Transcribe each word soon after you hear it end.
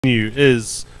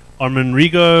Is Armin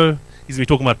Rigo. He's going to be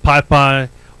talking about PyPy.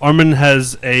 Armin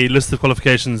has a list of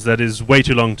qualifications that is way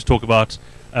too long to talk about.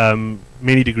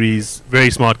 Many degrees, very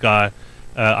smart guy.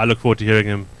 I look forward to hearing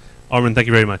him. Armin, thank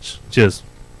you very much. Cheers.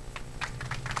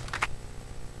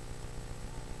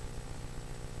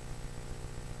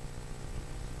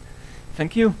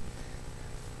 Thank you.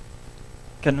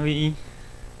 Can we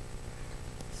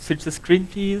switch the screen,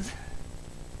 please?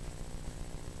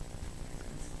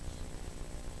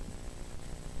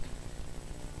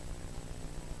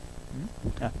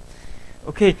 Yeah.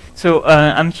 Okay, so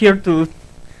I'm here to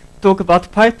talk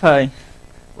about PyPy.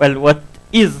 Well, what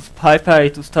is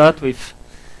PyPy to start with?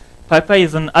 PyPy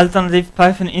is an alternative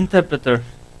Python interpreter.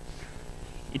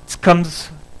 It comes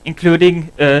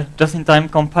including a just-in-time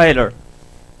compiler,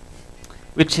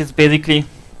 which is basically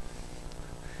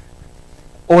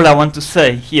all I want to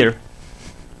say here.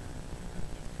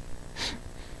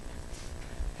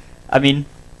 I mean,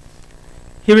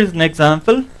 here is an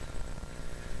example.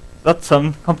 That's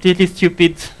some completely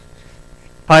stupid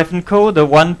Python code, a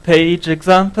one-page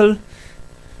example.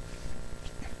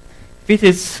 This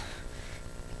is,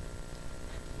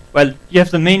 well, you have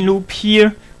the main loop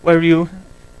here where you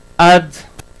add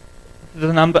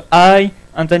the number I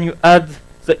and then you add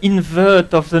the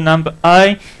invert of the number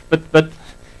I, but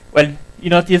well, you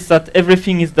notice that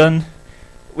everything is done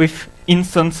with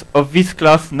instance of this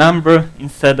class number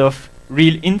instead of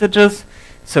real integers.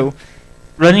 So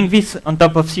running this on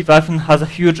top of CPython has a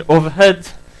huge overhead.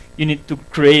 You need to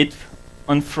create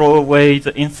and throw away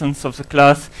the instance of the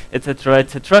class, etc.,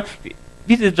 etc.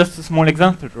 This is just a small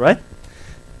example, right?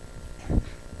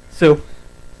 So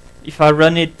if I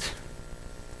run it,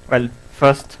 well,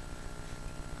 first,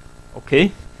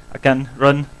 okay, I can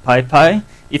run PyPy.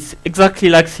 It's exactly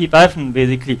like CPython,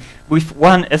 basically, with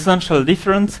one essential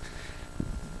difference,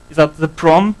 is that the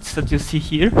prompt that you see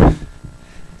here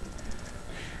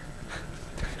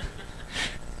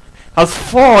has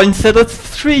 4 instead of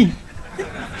 3.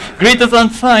 Greater than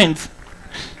signs.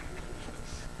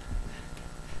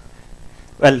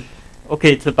 Well,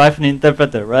 okay, it's a Python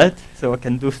interpreter, right? So I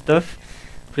can do stuff.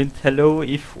 Print hello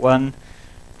if one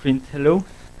print hello,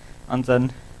 and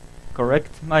then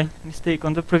correct my mistake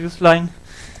on the previous line.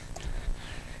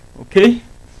 Okay.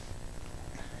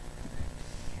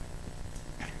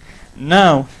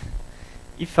 Now,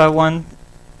 if I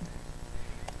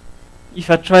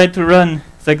try to run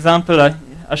the example I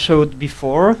showed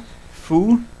before,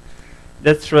 foo,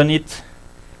 let's run it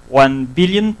 1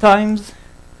 billion times.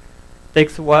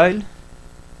 Takes a while.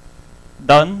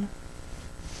 Done.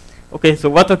 Okay, so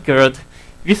what occurred?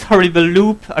 This horrible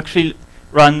loop actually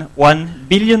ran 1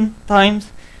 billion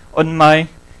times on my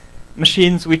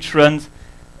machines, which runs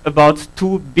about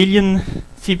 2 billion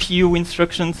CPU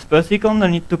instructions per second,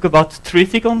 and it took about 3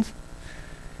 seconds.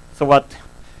 So what?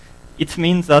 It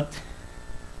means that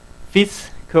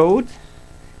this code,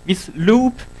 this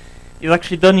loop, is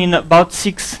actually done in about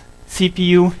 6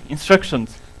 CPU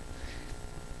instructions,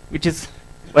 which is,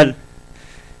 well,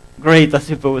 great, I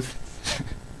suppose.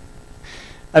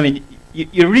 I mean,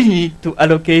 you really need to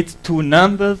allocate 2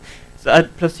 numbers. So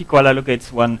add plus equal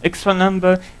allocates 1 extra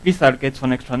number, this allocates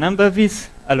 1 extra number, this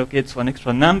allocates 1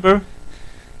 extra number.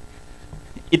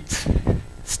 It's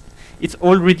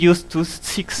all reduced to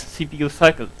 6 CPU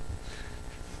cycles.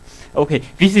 Okay,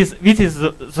 this is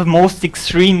the most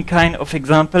extreme kind of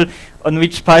example on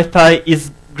which PyPy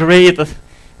is great,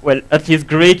 well, at least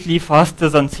greatly faster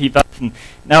than CPython.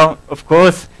 Now, of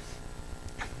course,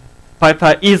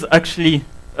 PyPy is actually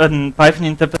a Python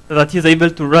interpreter that is able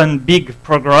to run big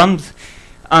programs,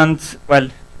 and, well,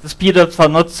 the speedups are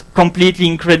not completely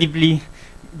incredibly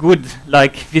good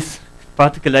like this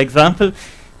particular example,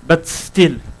 but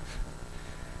still.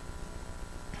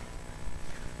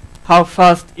 How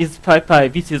fast is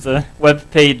PyPy? This is a web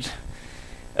page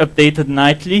updated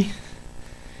nightly,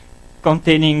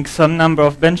 containing some number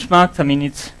of benchmarks. I mean,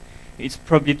 it's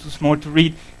probably too small to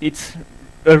read. It's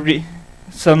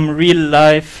some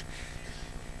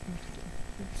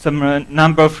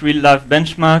number of real-life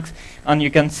benchmarks, and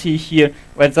you can see here,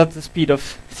 well, that's the speed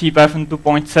of CPython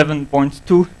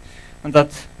 2.7.2, and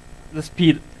that's the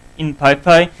speed in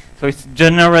PyPy. So it's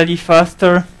generally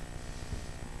faster.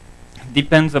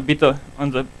 Depends a bit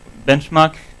on the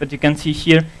benchmark, but you can see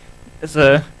here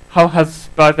how has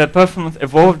PyPy performance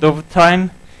evolved over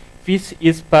time. This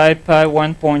is PyPy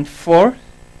 1.4.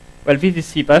 Well, this is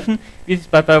CPython. This is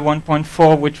PyPy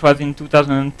 1.4, which was in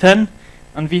 2010,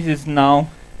 and this is now.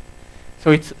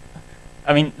 So it's,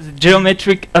 I mean, the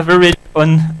geometric average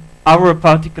on our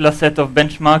particular set of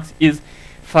benchmarks is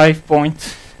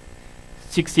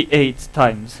 5.68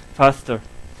 times faster.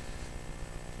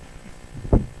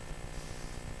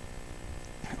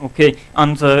 Okay,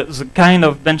 and the kind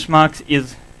of benchmarks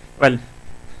is, well,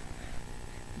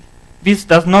 this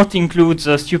does not include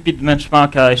the stupid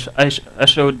benchmark I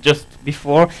showed just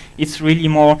before. It's really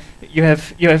more, you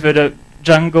have a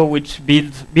Django which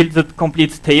builds a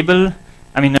complete table,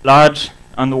 I mean a large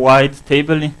and wide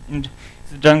table in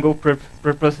the Django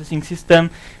preprocessing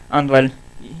system, and well,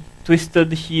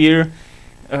 twisted here,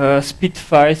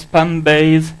 Spitfire, spam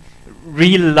base,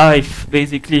 real life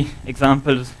basically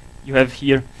examples you have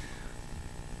here.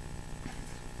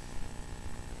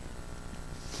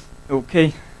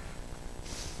 Okay.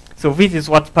 So this is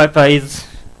what PyPy is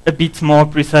a bit more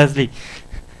precisely.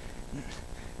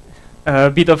 A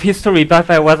bit of history,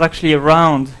 PyPy was actually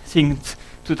around since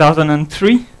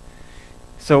 2003.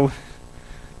 So,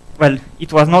 well,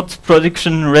 it was not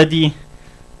production ready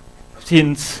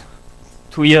since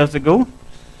 2 years ago.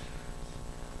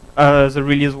 The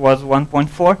release was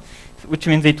 1.4, which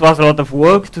means it was a lot of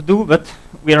work to do, but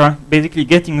we are basically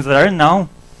getting there now.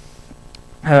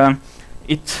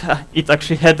 It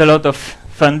actually had a lot of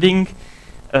funding.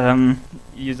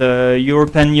 The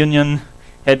European Union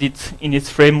had it in its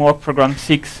framework program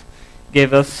 6,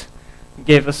 gave us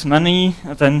money.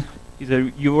 And then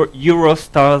the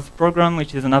Eurostars program,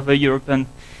 which is another European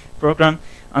program,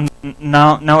 and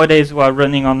nowadays we are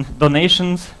running on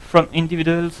donations from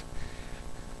individuals.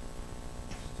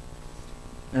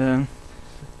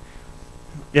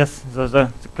 Yes,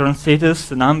 the current status,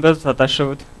 the numbers that I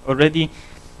showed already.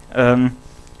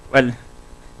 Well,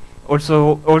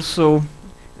 also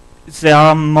there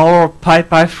are more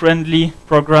PyPy friendly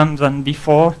programs than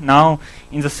before now,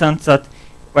 in the sense that,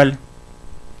 well,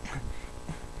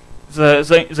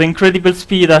 the incredible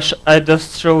speed I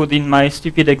just showed in my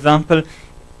stupid example,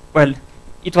 well,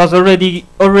 it was already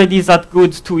that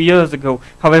good 2 years ago.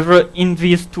 However, in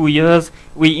these 2 years,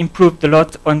 we improved a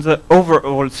lot on the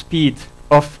overall speed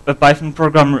of a Python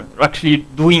program actually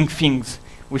doing things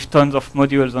with tons of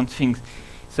modules and things.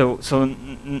 So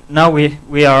now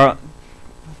we are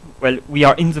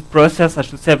in the process, I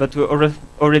should say, but we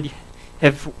already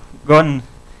have gone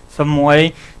some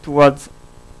way towards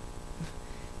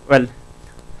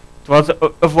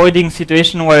avoiding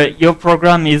situation where your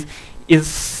program is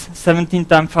 17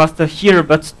 times faster here,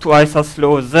 but twice as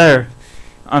slow there,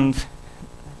 and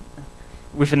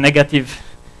with a negative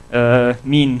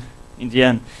mean in the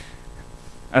end.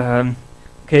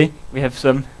 Okay, we have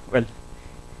some, well,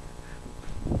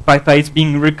 PyPy is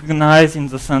being recognized in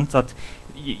the sense that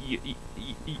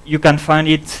you can find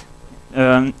it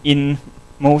in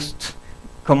most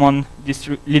common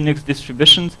Linux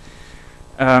distributions.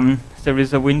 There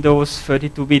is a Windows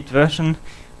 32-bit version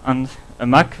and a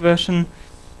Mac version.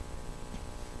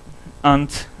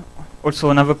 And also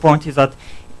another point is that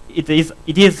it is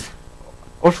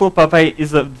also PyPy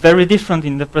is very different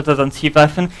interpreter than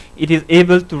CPython. It is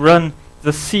able to run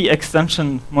the C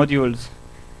extension modules.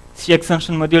 C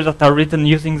extension modules that are written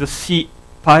using the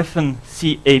CPython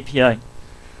C API.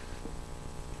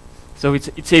 So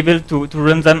it's able to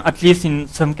run them at least in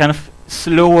some kind of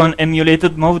slow and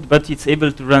emulated mode, but it's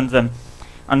able to run them.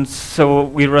 And so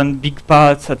we run big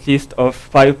parts at least of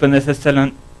PyOpenSSL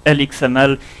and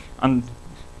LXML, and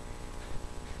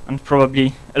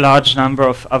probably a large number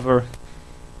of other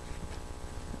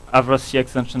C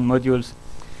extension modules.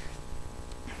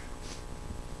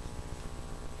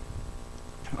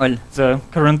 Well, the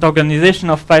current organization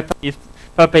of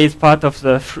PyPy is part of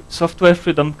the Software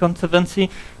Freedom Conservancy,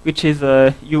 which is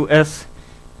a US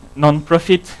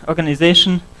non-profit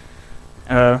organization.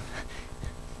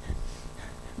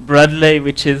 Bradley,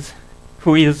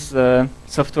 who is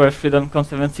Software Freedom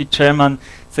Conservancy chairman,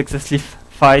 successfully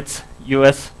fights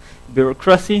US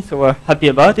bureaucracy, so we're happy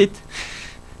about it.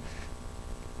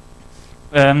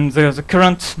 The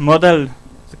current model,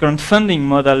 the current funding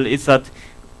model is that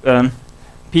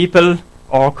people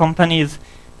or companies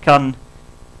can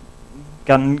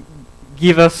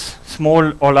give us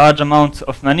small or large amounts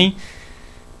of money.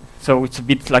 So it's a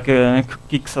bit like a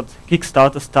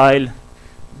Kickstarter style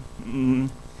kind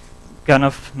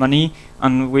of money,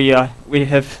 and we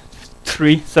have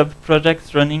 3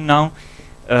 sub-projects running now.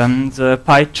 The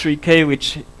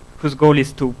Py3K, whose goal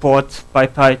is to port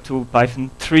PyPy to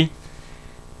Python 3.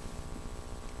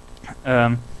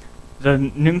 The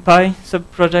NumPy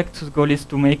sub-project, whose goal is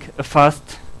to make a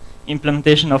fast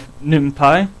implementation of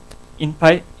NumPy in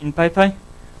PyPy.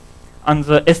 And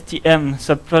the STM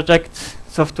sub-project,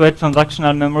 Software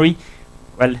Transactional Memory,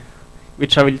 well,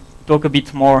 which I will talk a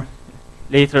bit more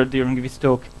later during this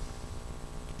talk.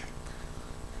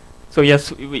 So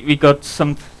yes, we got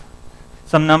some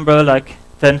number like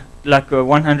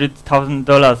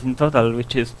 $100,000 in total,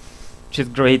 which is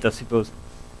great, I suppose.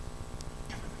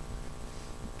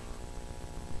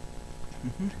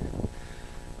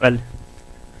 Well,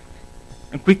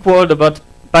 a quick word about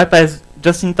PyPy's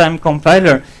just-in-time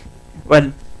compiler.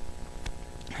 Well,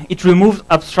 it removes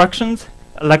abstractions,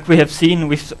 like we have seen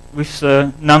with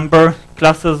number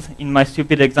classes in my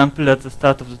stupid example at the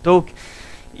start of the talk.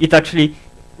 It actually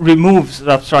removes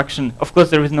the abstraction. Of course,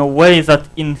 there is no way that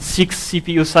in 6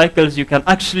 CPU cycles you can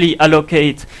actually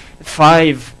allocate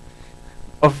 5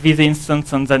 of these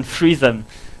instances and then free them.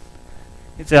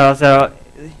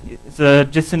 The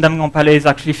just-in-time compiler is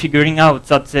actually figuring out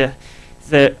that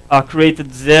they are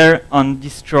created there and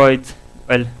destroyed,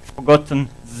 well, forgotten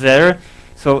there,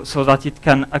 so that it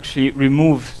can actually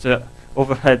remove the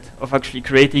overhead of actually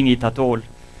creating it at all.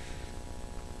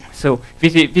 So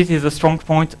this is a strong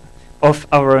point of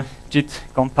our JIT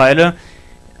compiler.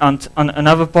 And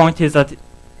another point is that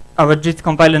our JIT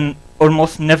compiler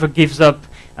almost never gives up.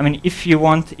 I mean, if you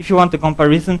want a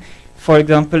comparison, for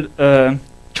example,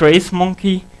 Trace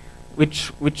Monkey,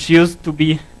 which used to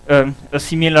be a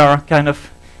similar kind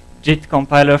of JIT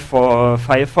compiler for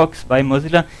Firefox by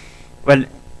Mozilla, well,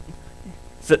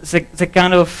 they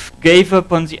kind of gave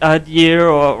up on the idea,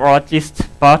 or at least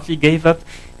partly gave up,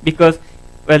 because,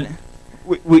 well,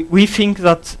 we think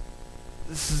that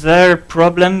their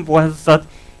problem was that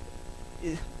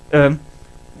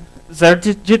their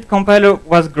JIT compiler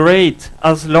was great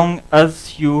as long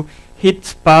as you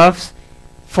hit paths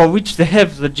for which they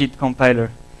have the JIT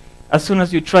compiler. As soon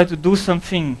as you try to do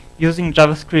something using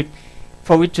JavaScript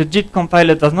for which a JIT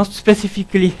compiler does not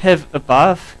specifically have a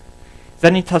path,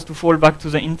 then it has to fall back to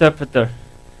the interpreter.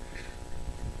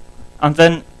 And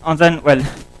then, well,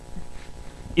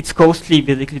 it's costly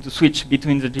basically to switch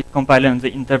between the JIT compiler and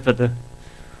the interpreter.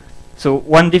 So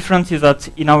one difference is that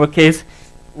in our case,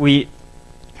 our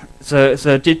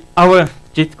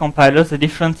JIT compiler, the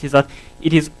difference is that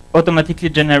it is automatically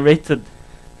generated,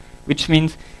 which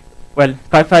means, well,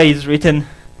 PyPy is written,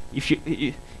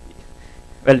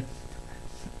 well,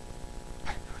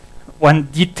 one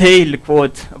detailed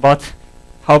quote about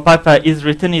how PyPy is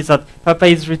written is that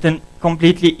PyPy is written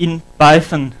completely in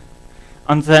Python,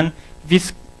 and then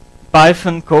this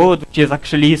Python code, which is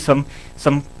actually some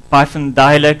Python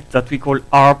dialect that we call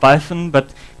RPython,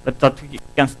 but that we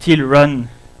can still run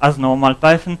as normal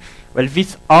Python. Well,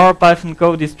 this RPython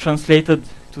code is translated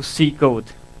to C code.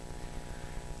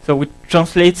 So we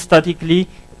translate statically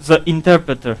the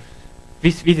interpreter.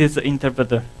 This is the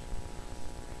interpreter.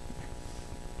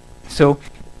 So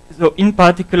in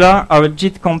particular, our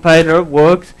JIT compiler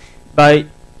works by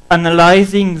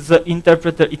analyzing the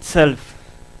interpreter itself.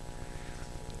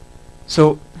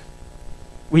 So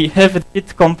we have a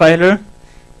JIT compiler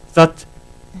that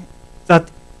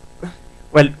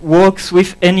well, works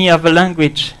with any other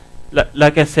language,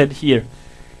 like I said here,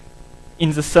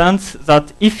 in the sense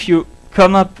that if you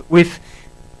come up with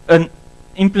an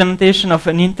implementation of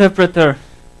an interpreter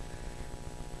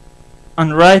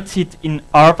and write it in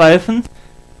RPython,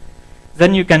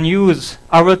 then you can use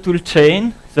our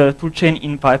toolchain, the toolchain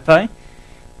in PyPy,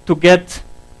 to get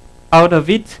out of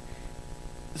it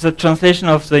the translation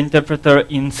of the interpreter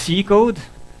in C code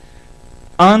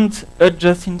and a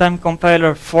just-in-time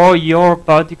compiler for your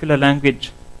particular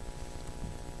language.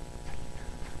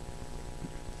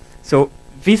 So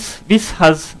this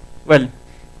has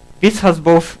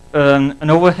both an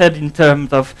overhead in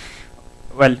terms of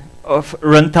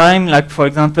runtime, like for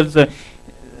example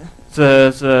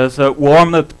the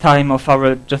warm-up time of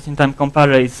our just-in-time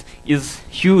compiler is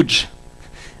huge.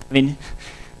 I mean,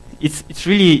 it's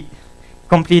really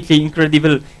completely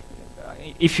incredible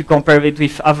if you compare it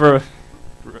with other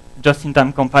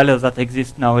just-in-time compilers that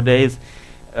exist nowadays.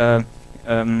 I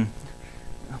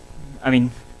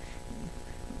mean,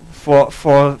 for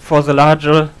the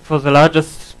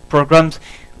largest programs,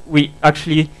 we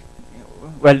actually,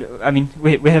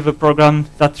 we have a program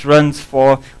that runs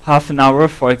for half an hour,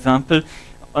 for example.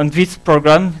 On this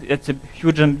program, it's a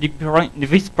huge and big program. In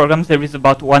this program, there is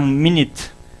about 1 minute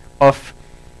of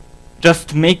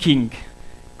just making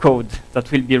code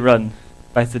that will be run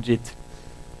by the JIT.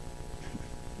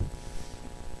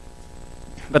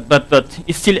 But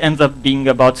it still ends up being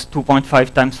about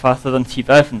 2.5 times faster than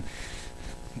CPython.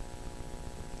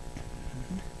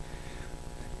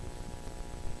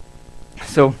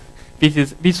 So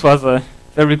this was a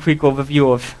very quick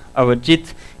overview of our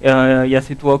JIT.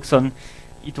 Yes, it works on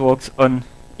x86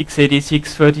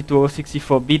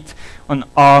 3264-bit, on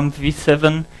ARM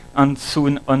v7, and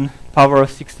soon on Power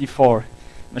 64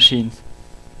 machines.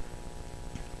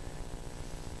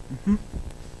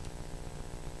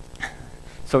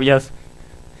 So yes.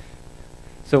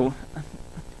 So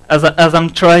as I'm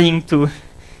trying to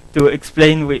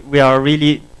explain, we are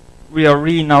really we are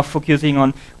really now focusing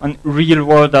on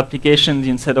real-world applications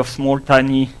instead of small,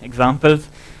 tiny examples,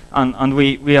 and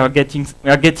we are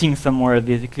getting somewhere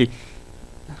basically.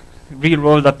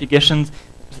 Real-world applications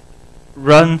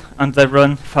run, and they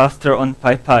run faster on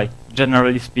PyPy,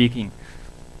 generally speaking.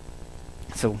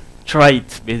 So try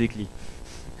it, basically.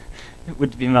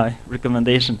 Would be my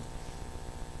recommendation.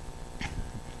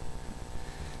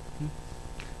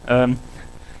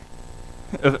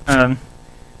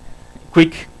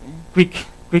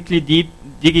 Quickly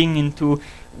digging into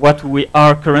what we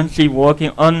are currently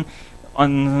working on.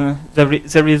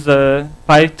 There is a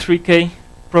Py3K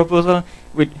proposal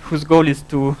whose goal is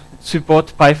to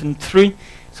support Python 3.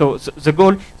 So the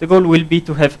goal will be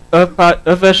to have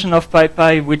a version of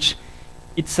PyPy which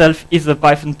itself is a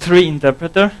Python 3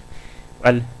 interpreter.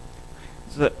 Well,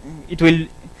 it will.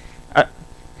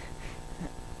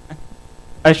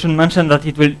 I should mention that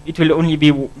it will only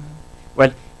be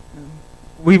well.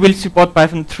 We will support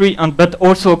Python 3, but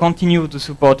also continue to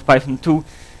support Python 2,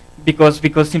 because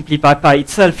simply PyPy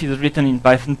itself is written in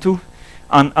Python 2,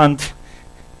 and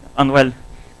well,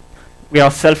 we are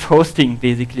self-hosting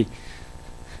basically,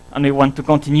 and we want to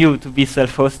continue to be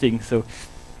self-hosting. So.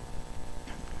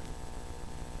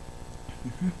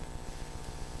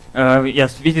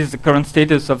 Yes, this is the current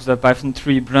status of the Python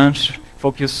 3 branch.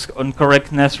 Focus on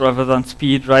correctness rather than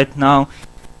speed right now.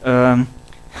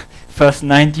 First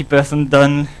 90%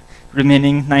 done,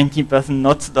 remaining 90%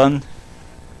 not done.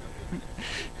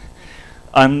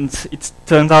 And it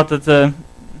turns out that,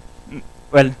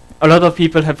 well, a lot of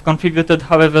people have contributed.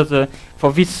 However,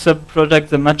 for this sub-project,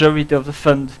 the majority of the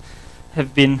funds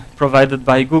have been provided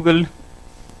by Google,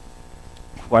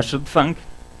 who I should thank.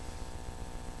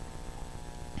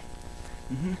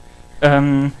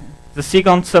 The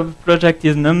second sub-project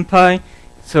is NumPy,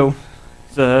 so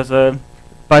the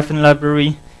Python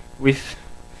library with,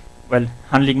 well,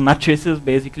 handling matrices,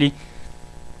 basically.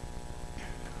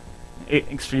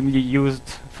 Extremely used,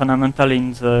 fundamental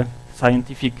in the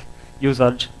scientific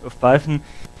usage of Python.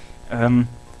 Well,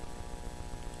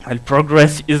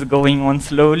 progress is going on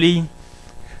slowly.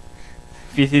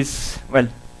 This is, well,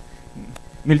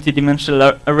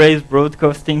 multidimensional arrays,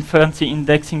 broadcasting, fancy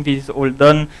indexing, this is all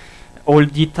done. All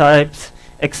D types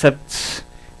except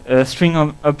string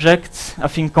objects. I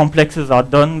think complexes are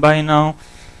done by now.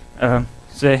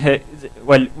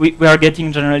 Well, we are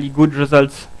getting generally good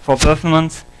results for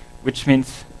performance, which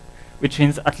means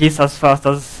at least as fast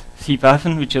as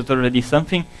CPython, which is already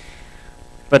something.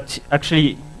 But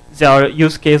actually, there are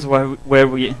use cases where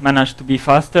we manage to be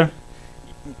faster,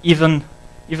 even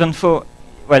for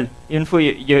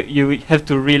you have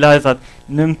to realize that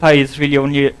NumPy is really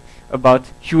only about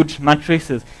huge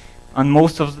matrices, and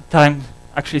most of the time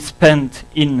actually spent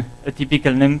in a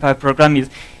typical NumPy program is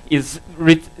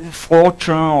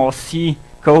Fortran or C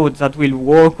code that will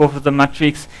work over the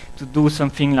matrix to do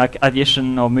something like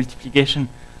addition or multiplication,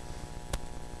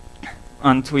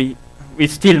 and we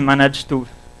still manage to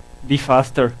be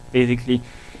faster, basically,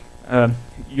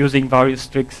 using various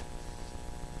tricks.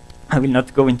 I will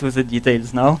not go into the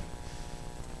details now.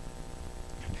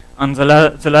 And the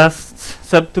last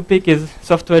subtopic is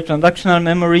software transactional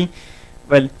memory.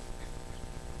 Well,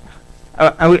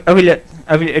 I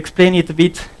will explain it a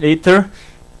bit later.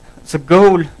 The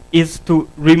goal is to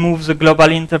remove the global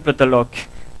interpreter lock.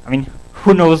 I mean,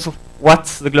 who knows what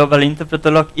the global interpreter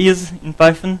lock is in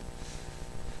Python?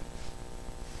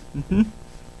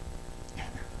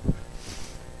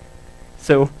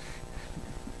 So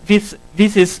this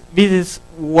is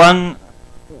one.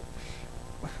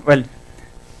 Well,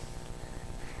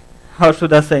 how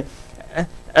should I say?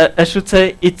 I should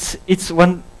say it's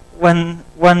one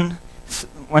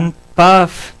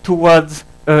path towards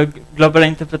a global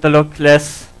interpreter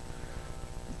lockless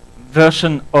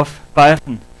version of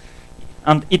Python,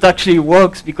 and it actually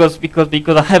works because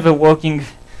I have a working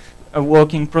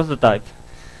prototype.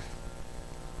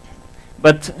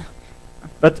 But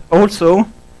also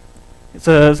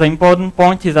the important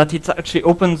point is that it actually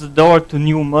opens the door to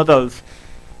new models.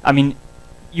 I mean,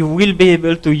 you will be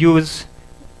able to use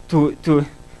to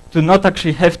not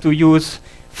actually have to use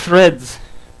threads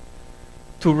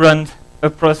to run a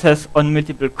process on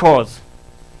multiple cores,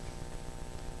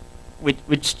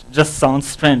 which just sounds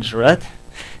strange, right?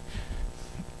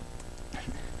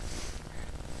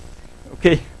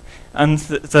 Okay, and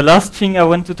the last thing I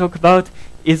want to talk about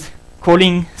is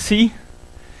calling C.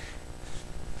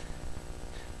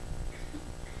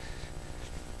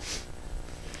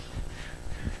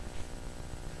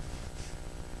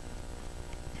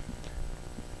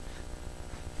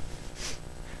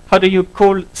 How do you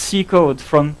call C code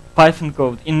from Python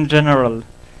code in general?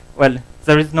 Well,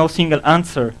 there is no single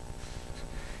answer.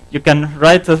 you can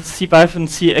write a C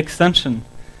extension,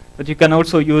 but you can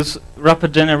also use wrapper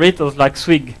generators like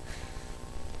Swig.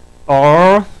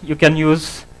 Or you can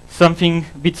use something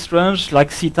a bit strange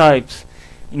like C-types,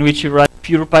 in which you write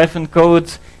pure Python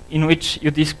code in which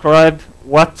you describe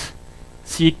what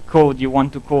C code you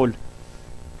want to call.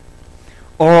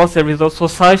 Or there is also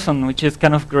Cython, which is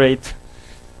kind of great.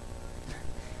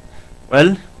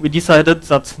 Well, we decided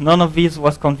that none of these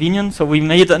was convenient, so we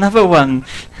made another one,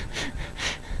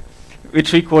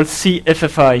 which we call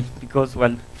CFFI, because,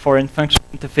 well, foreign function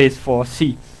interface for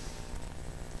C.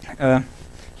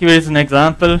 Here is an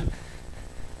example.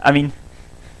 I mean,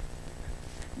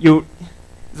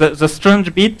 the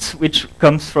strange bit, which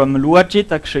comes from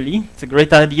LuaJIT, actually, it's a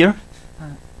great idea.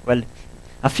 Well,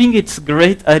 I think it's a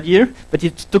great idea, but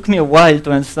it took me a while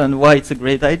to understand why it's a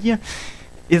great idea,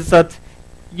 is that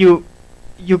you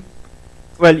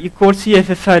call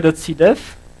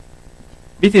cffi.cdef.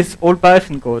 This is all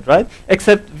Python code, right?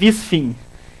 Except this thing.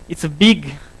 It's a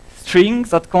big string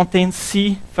that contains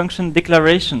C function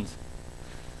declarations.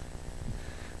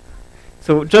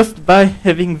 So just by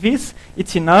having this,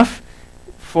 it's enough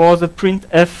for the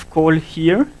printf call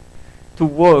here to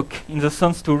work, in the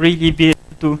sense to really be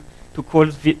able to call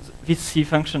this C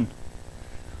function.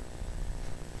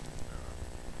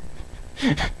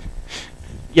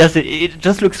 Yes, it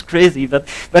just looks crazy, but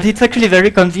it's actually very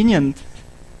convenient.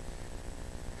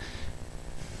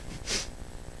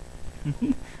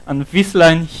 And this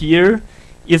line here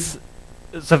is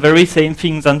the very same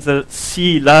thing than the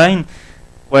C line,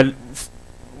 well,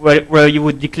 where you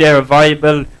would declare a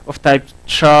variable of type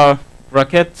char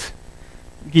bracket,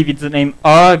 give it the name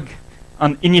arg,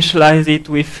 and initialize it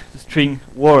with the string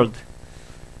world.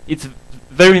 It's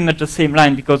very much the same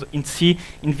line, because in C,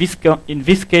 in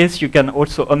this case, you can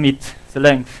also omit the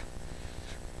length.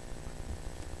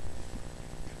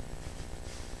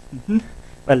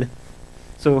 Well,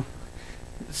 so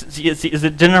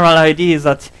the general idea is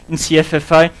that in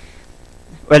CFFI,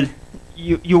 well,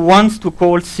 you want to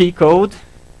call C code,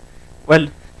 well,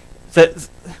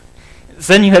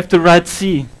 then you have to write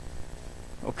C,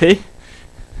 okay?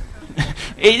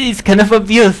 It is kind of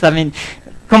obvious. I mean,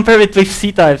 compare it with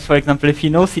C-types, for example. If you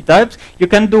know C-types, you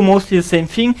can do mostly the same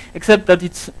thing, except that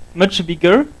it's much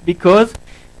bigger, because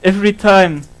every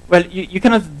time, well, you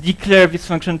cannot declare this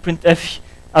function printf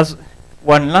as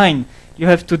one line. You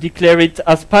have to declare it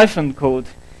as Python code.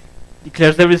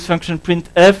 Declare there is function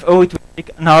printf, oh, it will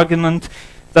take an argument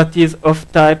that is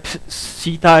of type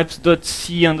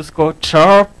ctypes.c underscore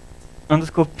char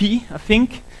underscore p, I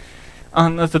think.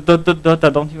 And the dot dot dot, I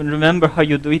don't even remember how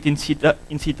you do it in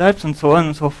C-types, and so on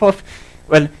and so forth.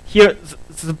 Well, here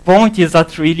the point is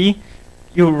that really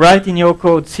you write in your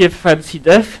code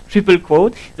cffi.cdef, triple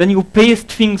quote, then you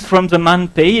paste things from the man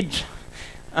page,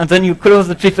 and then you close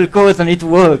the triple quote and it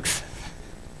works.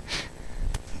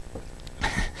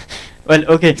 Well,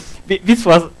 okay, this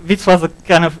was a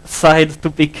kind of side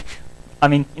topic. I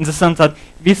mean, in the sense that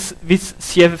this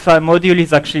CFFI module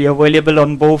is actually available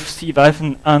on both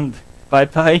CPython and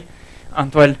PyPy,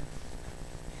 and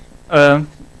well,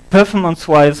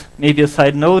 performance-wise, maybe a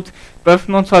side note.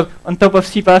 Performance-wise, on top of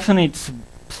CPython, it's a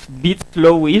bit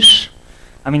slowish.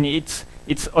 I mean,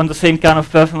 it's on the same kind of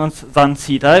performance than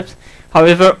C-types.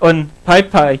 However, on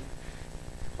PyPy,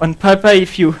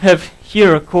 if you have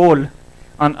here a call,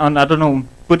 and I don't know,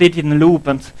 put it in a loop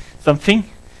and something,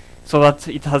 so that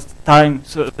it has time,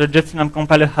 so the JetSynam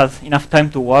compiler has enough time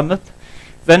to warm up,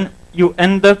 then you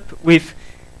end up with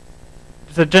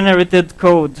the generated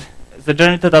code, the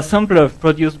generated assembler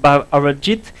produced by our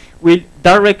JIT will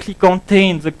directly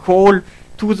contain the call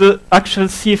to the actual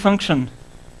C function.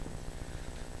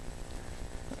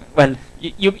 Well,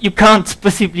 you can't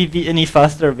possibly be any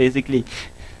faster, basically.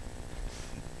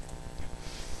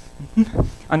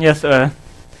 And yes,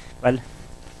 well,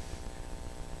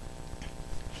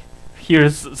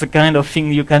 here's the kind of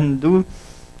thing you can do.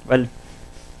 Well,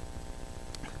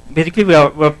 basically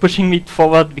we're pushing it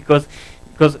forward because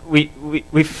we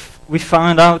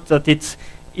found out that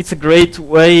it's a great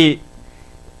way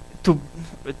to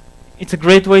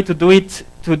do it,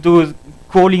 to do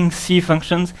calling C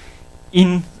functions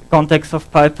in context of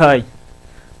PyPy.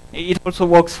 It also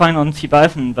works fine on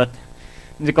CPython, but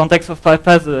in the context of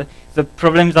PyPy, the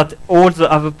problem is that all the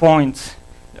other points,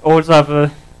 all the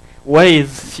other ways,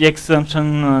 C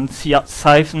extension and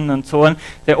Cython and so on,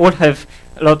 they all have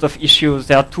a lot of issues.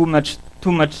 They are too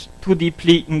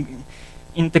deeply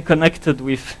interconnected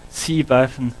with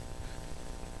CPython.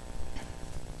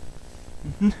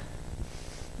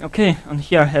 Okay, and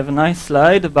here I have a nice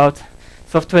slide about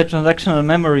software transactional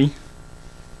memory.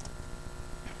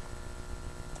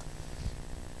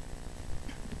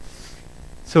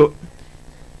 So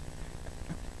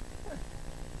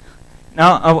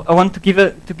now I want to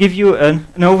give you an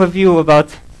overview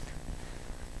about,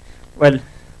 well,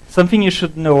 something you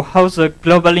should know, how the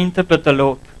global interpreter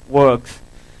loop works.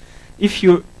 If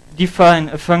you define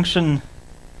a function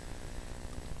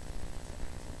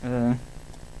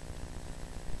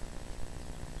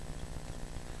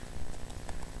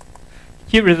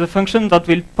here is a function that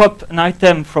will pop an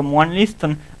item from one list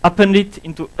and append it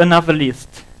into another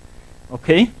list.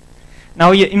 Okay?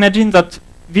 Now you imagine that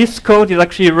this code is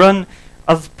actually run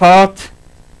as part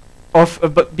of a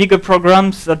bigger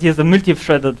program that is a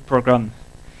multi-threaded program.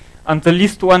 And the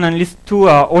list 1 and list 2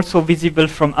 are also visible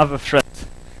from other threads.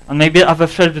 And maybe other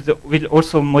threads will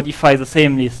also modify the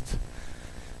same list.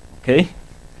 Okay?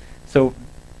 So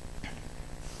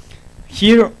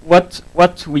here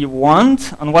what we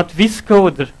want and what this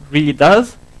code really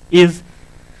does is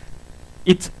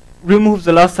it removes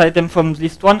the last item from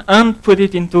list 1 and put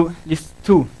it into list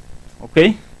 2.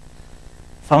 Okay?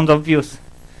 Sounds obvious.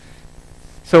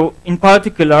 So in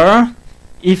particular,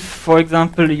 if for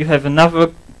example you have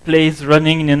another place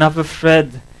running in another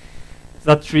thread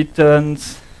that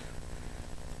returns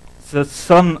the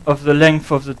sum of the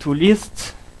length of the two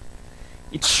lists,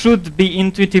 it should be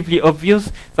intuitively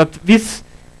obvious that this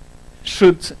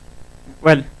should,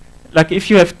 well, like if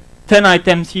you have 10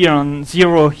 items here and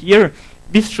 0 here,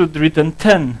 this should return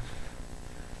 10.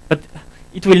 But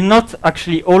it will not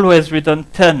actually always return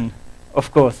 10,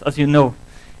 of course, as you know.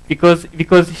 Because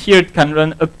here it can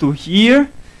run up to here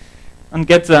and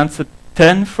get the answer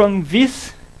 10 from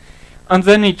this, and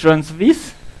then it runs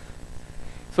this.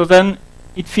 So then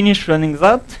it finishes running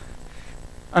that,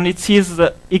 and it sees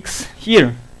the x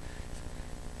here.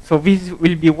 So this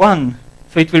will be 1,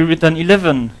 so it will return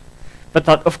 11. But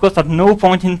of course at no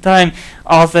point in time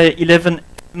are there 11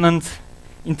 elements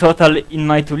in total in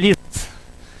my two lists.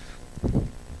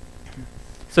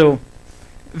 So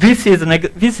this is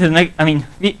this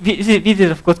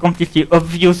is of course completely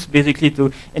obvious basically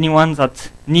to anyone that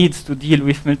needs to deal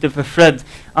with multiple threads,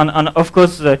 and of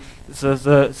course the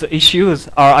issues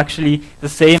are actually the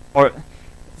same, or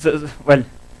well,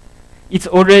 it's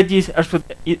already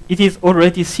it is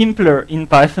already simpler in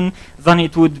Python than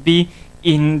it would be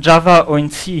in Java or in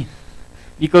C,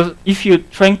 because if you're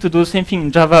trying to do the same thing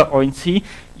in Java or in C,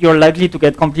 you're likely to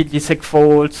get completely seg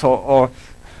faults or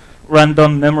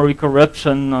random memory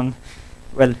corruption and,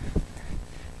 well,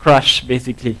 crash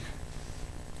basically.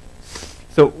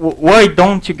 So why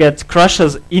don't you get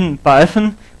crashes in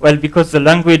Python? Well, because the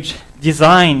language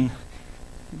design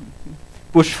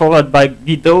pushed forward by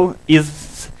Guido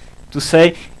is to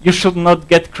say you should not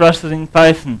get crashes in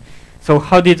Python. So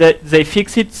how did they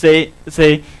fix it?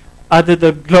 They added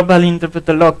a global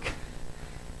interpreter lock,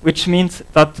 which means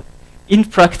that in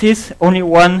practice only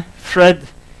one thread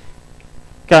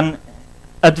can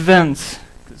advance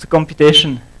the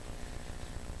computation.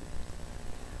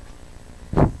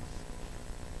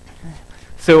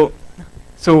 So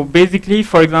basically,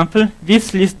 for example,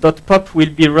 this list.pop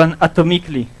will be run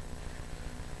atomically.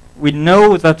 We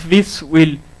know that this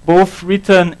will both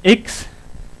return x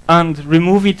and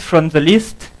remove it from the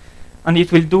list, and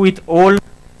it will do it all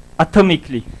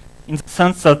atomically, in the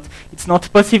sense that it's not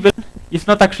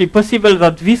actually possible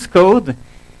that this code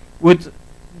would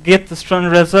get a strong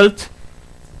result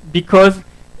because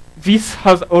this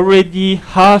has already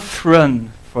half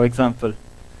run, for example.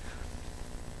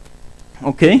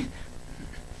 Okay?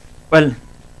 Well,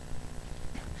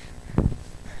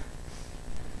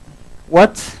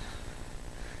 what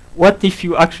if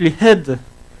you actually had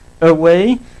a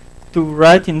way to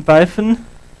write in Python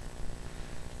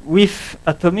with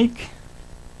atomic?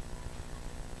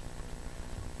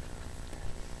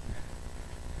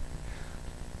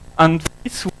 And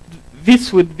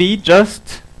this would be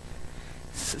just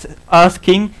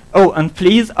asking, oh, and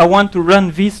please, I want to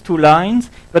run these two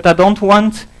lines, but I don't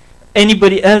want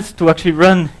anybody else to actually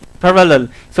run in parallel.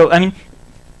 So, I mean,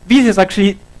 this is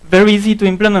actually very easy to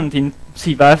implement in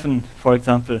C Python, for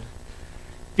example.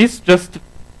 This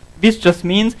just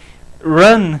means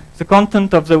run the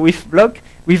content of the with block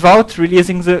without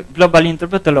releasing the global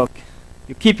interpreter lock.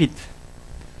 You keep it.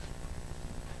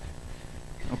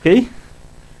 Okay?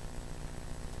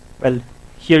 Well,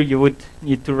 here you would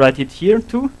need to write it here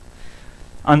too.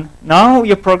 And now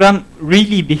your program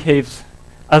really behaves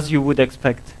as you would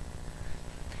expect.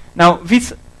 Now,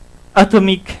 this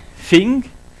atomic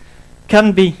thing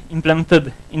can be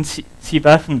implemented in C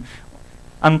Python.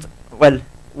 And, well,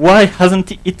 why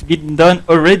hasn't it been done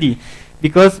already?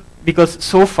 Because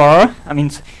so far, I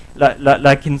mean,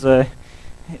 like in the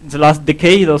last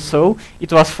decade or so,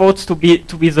 it was thought to be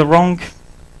the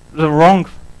wrong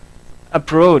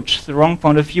approach, the wrong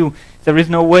point of view. There is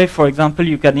no way, for example,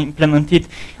 you can implement it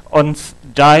on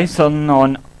JSON,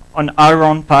 on R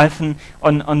on Python,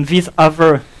 on this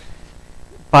other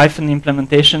Python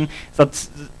implementation. That's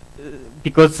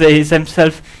because they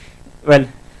themselves, well,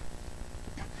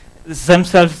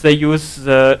 they use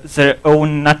their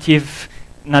own native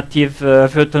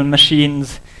virtual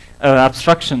machines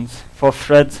abstractions for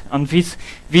threads, and these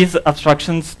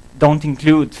abstractions don't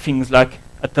include things like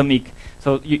atomic,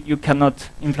 so you cannot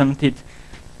implement it.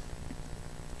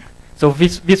 So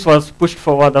this was pushed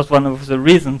forward as one of the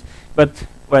reasons, but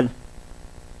well,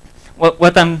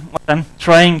 what I'm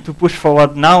trying to push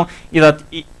forward now is that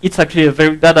it's actually a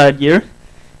very bad idea,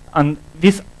 and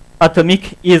this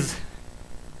atomic is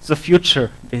the future,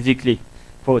 basically,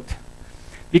 quote.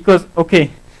 Because,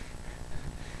 okay,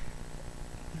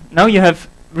 now you have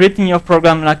written your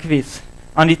program like this,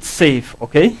 and it's safe,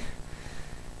 okay?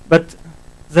 But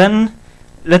then,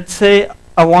 let's say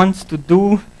I want to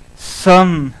do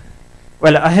some,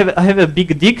 well, I have a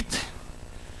big dict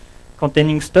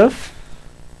containing stuff,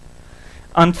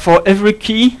 and for every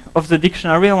key of the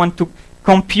dictionary I want to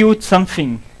compute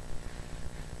something.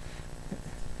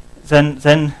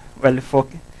 Then well,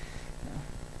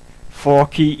 for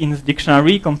key in the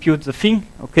dictionary, compute the thing,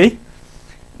 okay?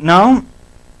 Now,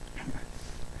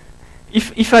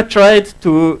 if I tried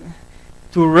to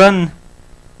run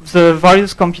the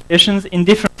various computations in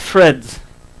different threads,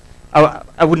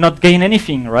 I would not gain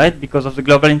anything, right? Because of the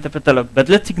global interpreter. But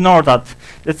let's ignore that.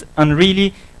 Let's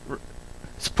really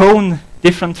spawn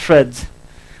different threads.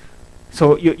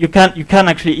 So you can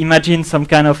actually imagine some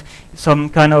kind of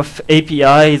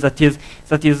API that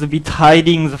is a bit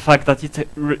hiding the fact that it's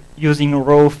using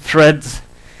raw threads.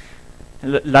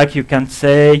 Like you can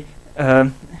say,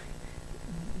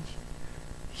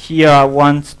 here I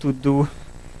want to do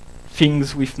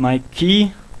things with my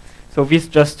key. So this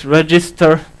just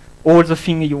register all the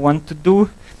things you want to do,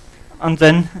 and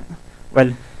then,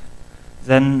 well,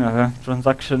 then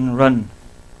transaction run,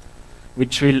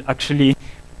 which will actually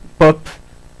pop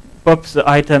the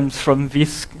items from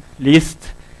this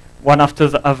list one after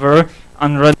the other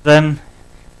and run them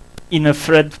in a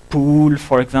thread pool,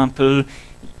 for example.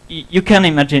 You can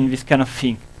imagine this kind of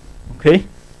thing, okay?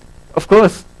 Of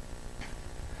course,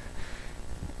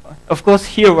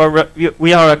 here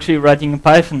we are actually writing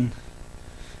Python.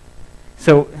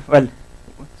 So, well,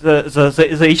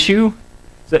 the issue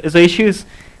is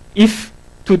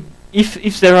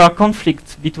if there are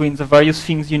conflicts between the various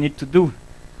things you need to do,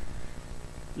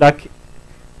 like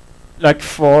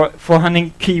for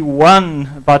handling key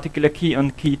 1, a particular key,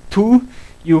 on key 2,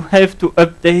 you have to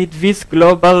update this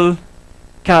global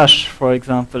cache, for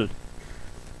example.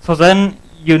 So then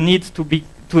you need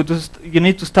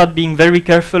to start being very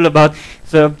careful about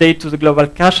the update to the global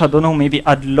cache. I don't know, maybe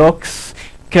add locks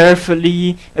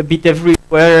carefully, a bit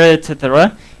everywhere,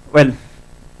 etc. Well,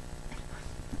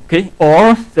 okay.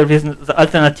 Or there is the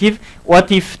alternative.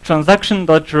 What if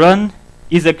transaction.run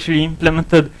is actually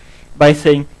implemented by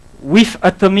saying with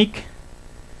atomic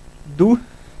do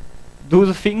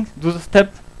the thing, do the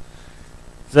step,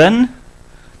 then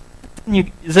you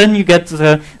get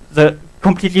the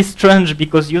completely strange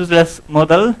because useless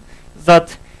model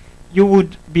that you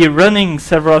would be running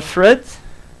several threads,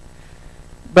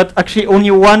 but actually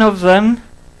only one of them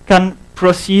can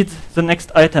proceed the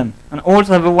next item, and all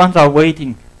the other ones are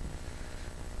waiting.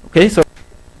 Okay, so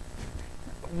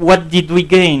what did we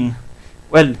gain?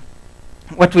 Well,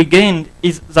 what we gained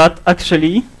is that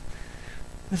actually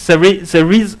there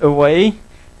is a way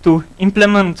to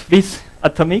implement this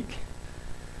atomic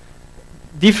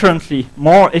differently,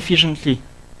 more efficiently.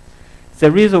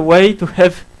 There is a way to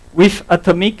have, with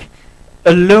atomic,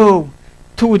 allow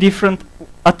 2 different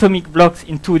atomic blocks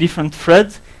in 2 different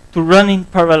threads to run in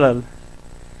parallel.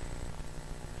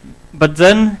 But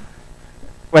then,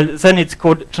 well, then it's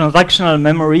called transactional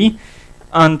memory,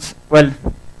 and well,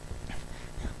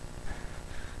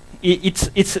 it's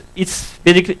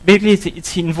basically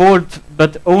it's involved,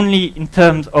 but only in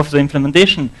terms of the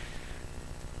implementation.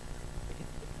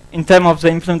 In terms of the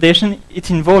implementation,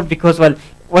 it's involved because, well,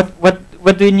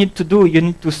 what do you need to do? You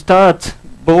need to start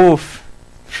both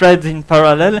threads in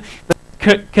parallel, but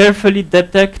carefully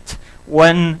detect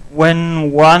when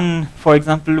one, for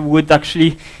example, would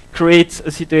actually create a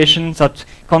situation that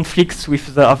conflicts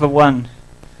with the other one.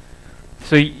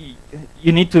 So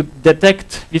you need to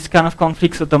detect this kind of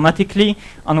conflicts automatically,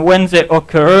 and when they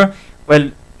occur,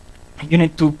 well, you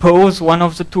need to pause one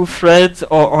of the 2 threads,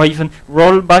 or even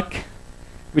roll back,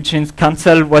 which means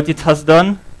cancel what it has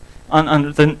done,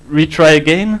 and then retry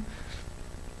again.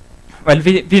 Well,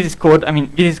 this is called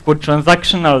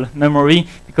transactional memory,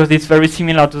 because it's very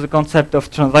similar to the concept of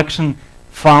transaction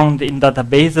found in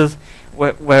databases,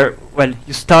 where well,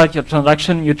 you start your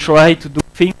transaction, you try to do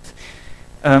things.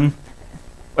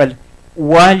 Well,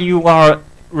 while you are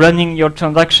running your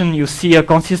transaction, you see a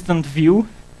consistent view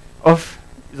of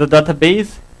the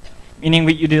database, meaning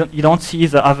you don't see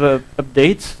the other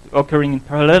updates occurring in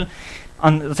parallel.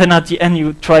 And then at the end,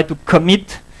 you try to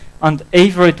commit, and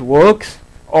either it works,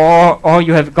 or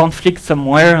you have a conflict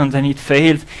somewhere, and then it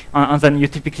fails, and then you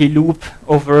typically loop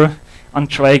over and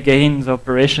try again the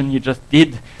operation you just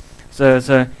did.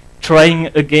 The trying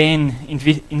again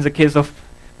in the case of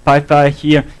PyPy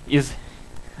here is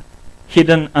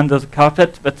hidden under the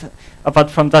carpet, but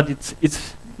apart from that,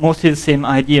 it's mostly the same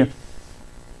idea.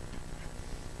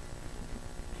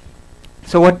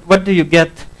 So what do you get?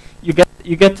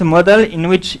 You get a model in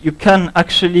which you can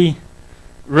actually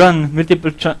run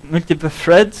multiple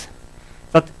threads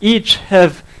that each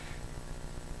have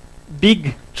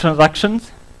big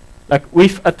transactions, like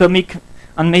with atomic,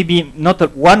 and maybe not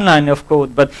one line of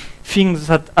code, but things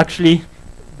that actually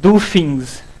do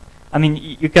things. I mean,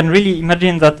 you can really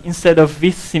imagine that instead of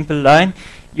this simple line,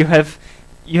 you have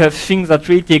things that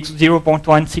really takes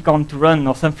 0.1 second to run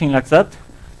or something like that.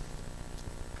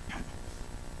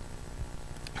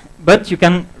 But you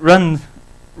can run,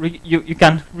 you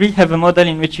can really have a model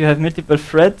in which you have multiple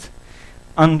threads,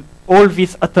 and all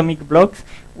these atomic blocks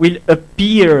will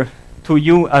appear to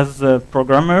you as a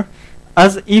programmer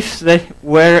as if they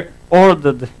were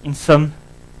ordered in some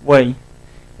way.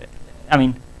 I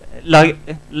mean, like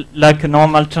a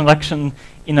normal transaction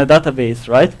in a database,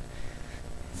 right?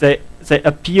 They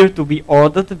appear to be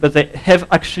ordered, but they have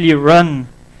actually run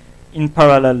in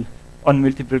parallel on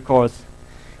multiple cores,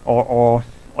 or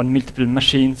on multiple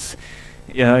machines,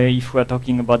 if we're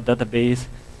talking about database.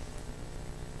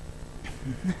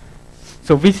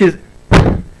 So this is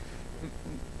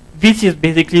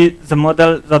basically the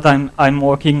model that I'm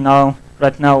working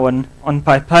right now on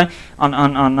PyPy.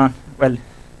 Well,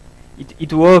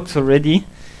 it works already.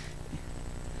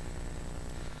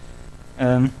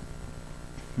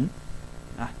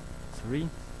 Sorry.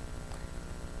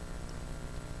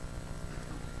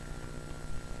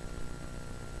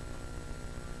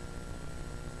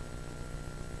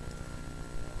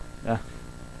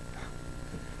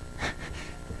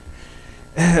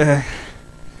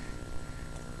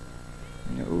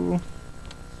 No.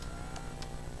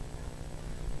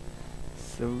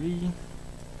 Sorry.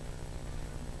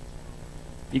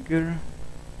 Bigger.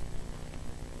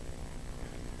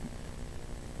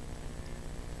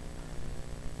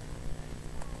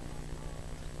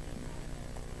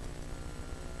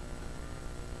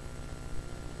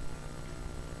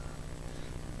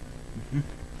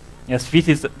 Yes, this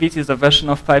is a version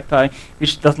of PyPy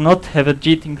which does not have a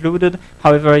JIT included.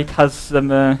 However, it has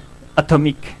some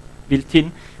atomic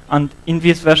built-in, and in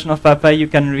this version of PyPy you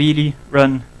can really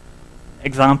run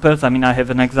examples. I mean, I have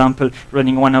an example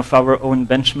running one of our own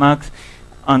benchmarks,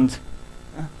 and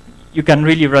you can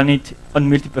really run it on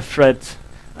multiple threads,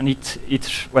 and it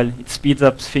speeds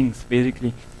up things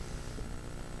basically.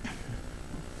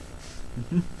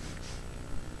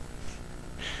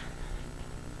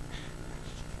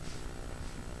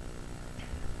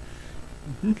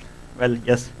 Well,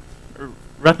 yes.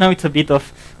 Right now it's a bit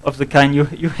of the kind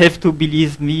you have to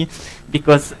believe me,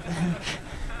 because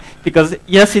because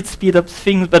yes, it speeds up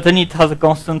things, but then it has a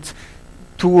constant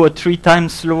 2 or 3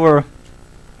 times slower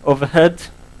overhead,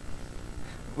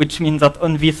 which means that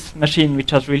on this machine,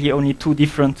 which has really only 2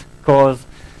 different cores,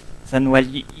 then well,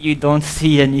 you don't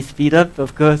see any speed up,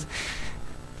 of course.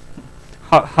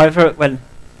 However, well,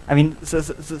 I mean,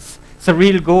 the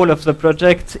real goal of the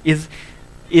project is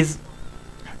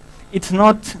it's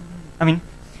not. I mean,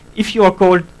 if your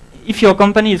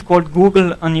company is called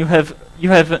Google and you have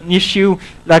an issue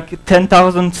like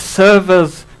 10,000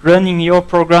 servers running your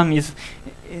program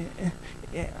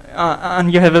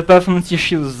and you have a performance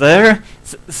issue there,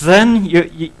 then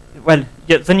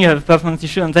then you have a performance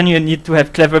issue, and then you need to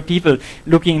have clever people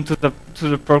looking into the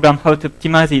program, how to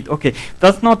optimize it. Okay,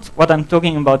 that's not what I'm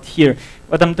talking about here.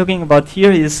 What I'm talking about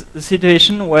here is the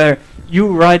situation where you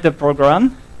write a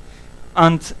program,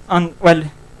 and well,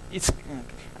 it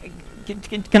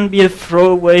can be a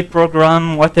throwaway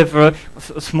program, whatever,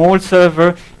 a small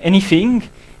server, anything,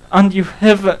 and you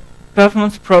have a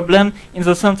performance problem in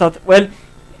the sense that, well,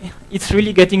 it's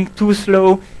really getting too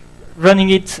slow running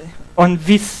it on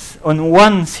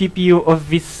one CPU of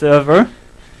this server.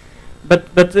 But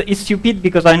it's stupid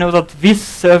because I know that this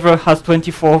server has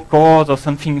 24 cores or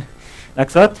something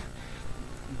like that.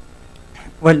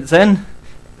 Well, then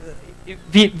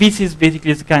this is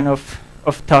basically the kind of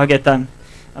target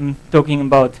I'm talking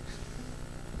about.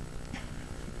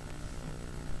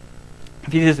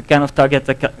 this is the kind of target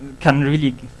that can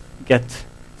really get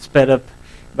sped up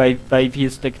by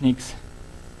these techniques.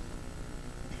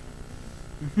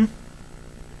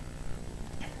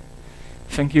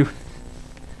 Thank you.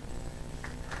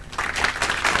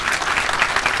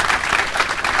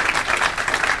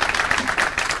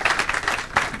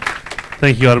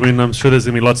 Thank you, Armin. I'm sure there's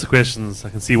going to be lots of questions. I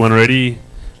can see one already.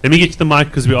 Let me get you the mic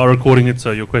because we are recording it,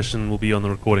 so your question will be on the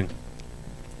recording.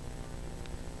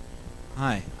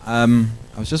 Hi.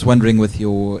 I was just wondering, with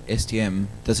your STM,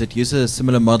 does it use a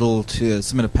similar model to a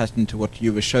similar pattern to what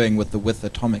you were showing with the width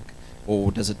atomic,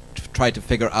 or does it try to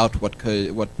figure out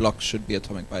what blocks should be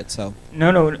atomic by itself?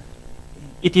 No.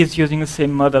 It is using the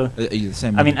same model. The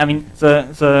same I model. mean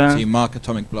the. So you mark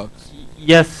atomic blocks.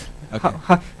 Yes. Okay.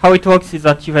 How it works is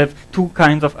that you have two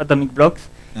kinds of atomic blocks.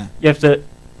 Yeah. You have the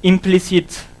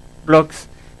implicit blocks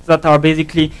that are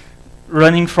basically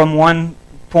running from one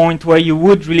point where you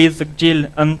would release the GIL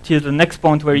until the next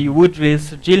point where you would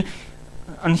release the GIL.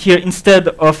 And here, instead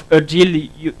of a GIL,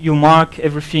 you mark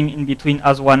everything in between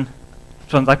as one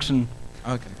transaction.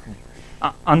 Okay,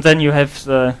 cool. And then you have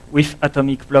the with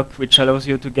atomic block, which allows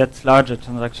you to get larger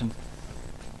transactions.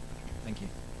 Thank you.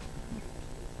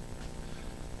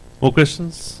 More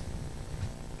questions?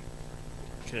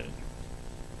 Okay.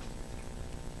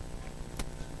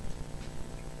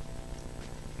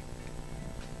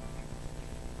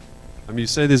 You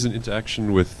say there's an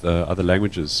interaction with other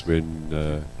languages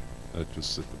when,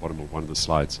 just at the bottom of one of the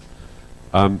slides.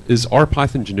 Is R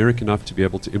Python generic enough to be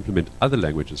able to implement other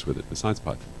languages with it besides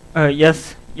Python?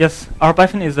 Yes. R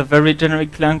Python is a very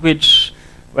generic language.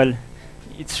 Well,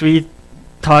 it's really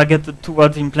targeted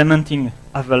towards implementing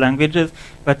other languages,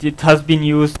 but it has been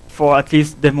used for at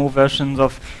least demo versions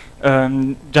of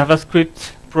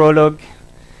JavaScript, Prolog.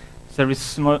 There is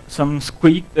some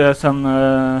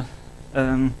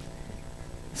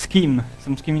scheme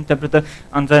interpreter,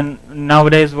 and then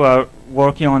nowadays we are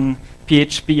working on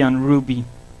PHP and Ruby.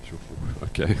 Sure.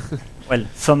 Okay. Well,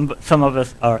 some of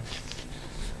us are.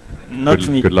 Not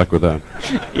me. Good luck with that.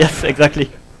 Yes, exactly.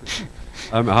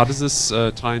 How does this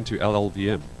tie into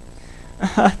LLVM?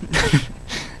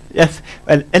 Yes,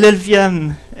 well,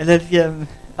 LLVM,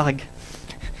 arg.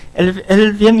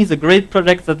 LLVM is a great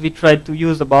project that we tried to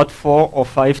use about 4 or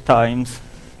 5 times.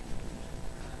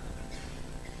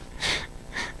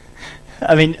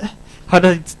 I mean, how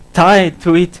does it tie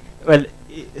to it? Well,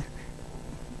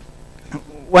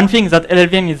 one thing is that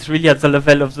LLVM is really at the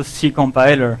level of the C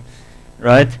compiler,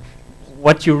 right?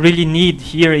 What you really need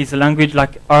here is a language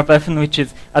like RPython, which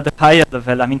is at a higher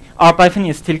level. I mean, RPython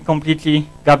is still completely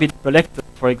garbage collected,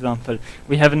 for example.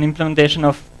 We have an implementation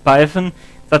of Python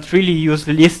that really uses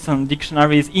lists and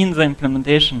dictionaries in the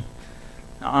implementation.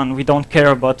 And we don't care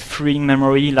about freeing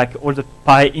memory like all the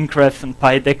PyIncrefs and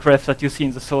PyDecrefs that you see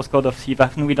in the source code of C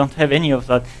Python. We don't have any of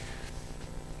that.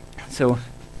 So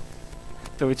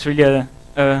it's really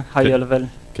a higher level.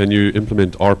 Can you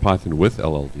implement RPython with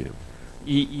LLVM?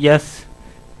 Yes.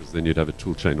 Because then you'd have a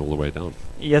tool chain all the way down.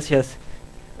 Yes.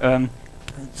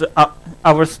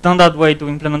 Our standard way to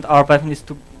implement RPython is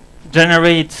to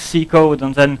generate C code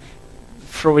and then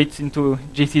throw it into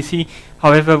GCC.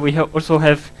 However, we also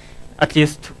have at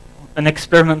least an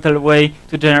experimental way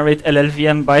to generate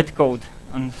LLVM bytecode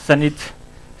and send it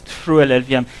through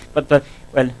LLVM. But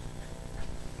well,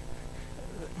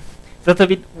 that's a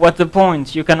bit what's the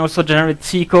point. You can also generate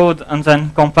C code and then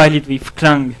compile it with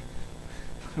Clang,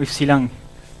 with Clang.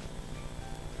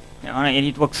 And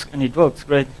it works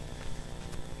great.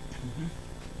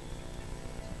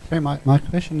 Okay, my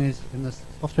question is, in the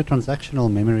software transactional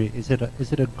memory, is it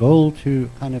a goal to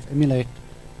kind of emulate,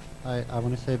 I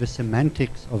want to say, the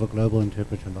semantics of a global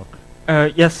interpreter lock?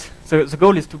 Yes. So the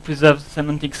goal is to preserve the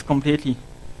semantics completely,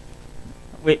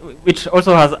 which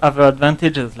also has other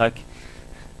advantages, like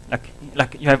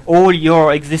you have all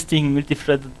your existing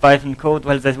multi-threaded Python code.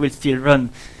 Well, that will still run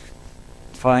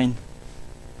fine.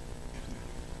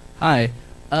 Hi.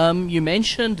 You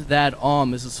mentioned that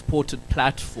ARM is a supported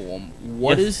platform.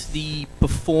 What Yes. is the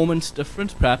performance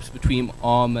difference, perhaps, between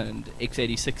ARM and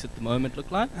x86 at the moment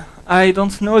look like? I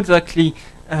don't know exactly.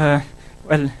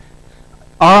 Well,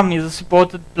 ARM is a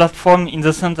supported platform in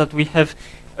the sense that we have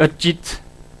a JIT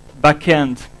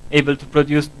backend able to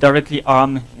produce directly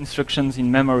ARM instructions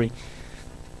in memory.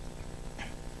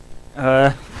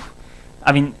 I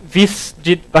mean, this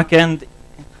JIT backend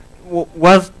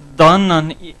was done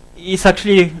and is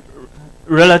actually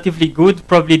relatively good.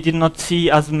 Probably did not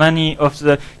see as many of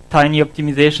the tiny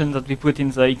optimizations that we put in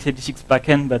the x86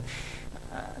 backend, but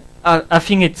I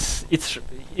think it's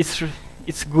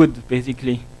good.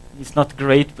 Basically, it's not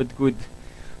great, but good,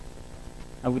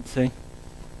 I would say.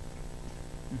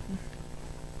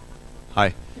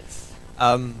 Hi. Yes.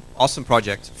 Awesome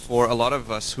project. For a lot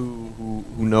of us who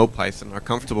know Python, are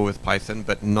comfortable with Python,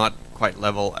 but not quite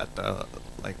level at the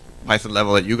Python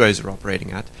level that you guys are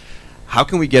operating at, how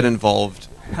can we get involved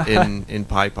in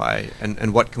PyPy,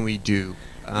 and what can we do?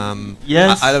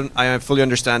 Yes. I fully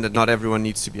understand that not everyone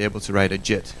needs to be able to write a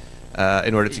JIT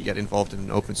in order to get involved in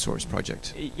an open source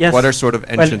project. Yes. What are sort of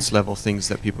entrance level things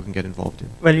that people can get involved in?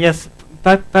 Well, yes.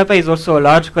 PyPy is also a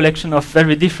large collection of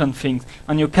very different things,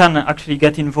 and you can actually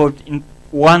get involved in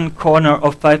one corner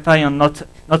of PyPy and not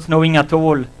knowing at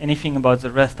all anything about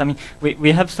the rest. I mean,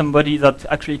 we have somebody that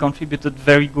actually contributed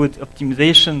very good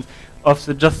optimizations of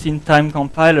the just-in-time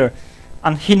compiler,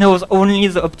 and he knows only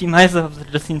the optimizer of the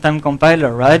just-in-time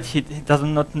compiler, right? He does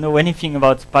not know anything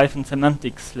about Python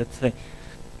semantics, let's say.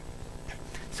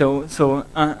 So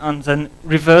and then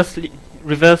reversely,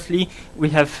 we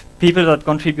have people that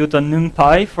contribute on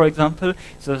NumPy, for example.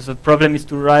 So the problem is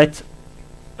to write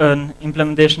an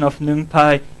implementation of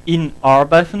NumPy in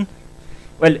R-Python.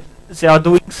 Well, they are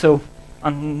doing so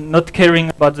and not caring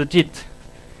about the JIT,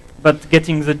 but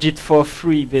getting the JIT for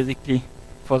free, basically,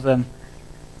 for them.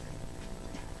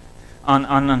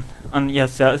 And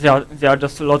yes, there are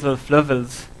just a lot of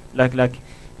levels. Like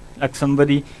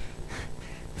somebody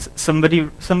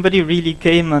really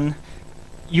came and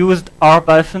used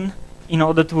R-Python in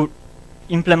order to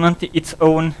implement its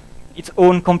own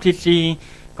completely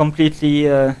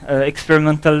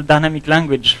experimental dynamic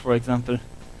language, for example,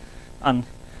 and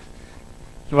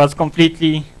he was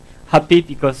completely happy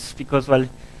because well,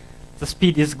 the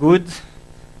speed is good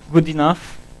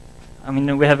enough. I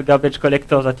mean, we have a garbage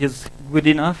collector that is good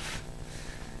enough.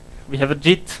 We have a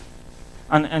JIT,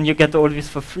 and you get all this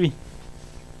for free.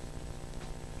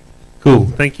 Cool.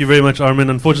 Thank you very much, Armin.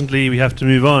 Unfortunately, we have to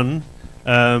move on,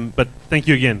 but thank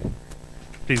you again.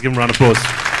 Please give him a round of applause.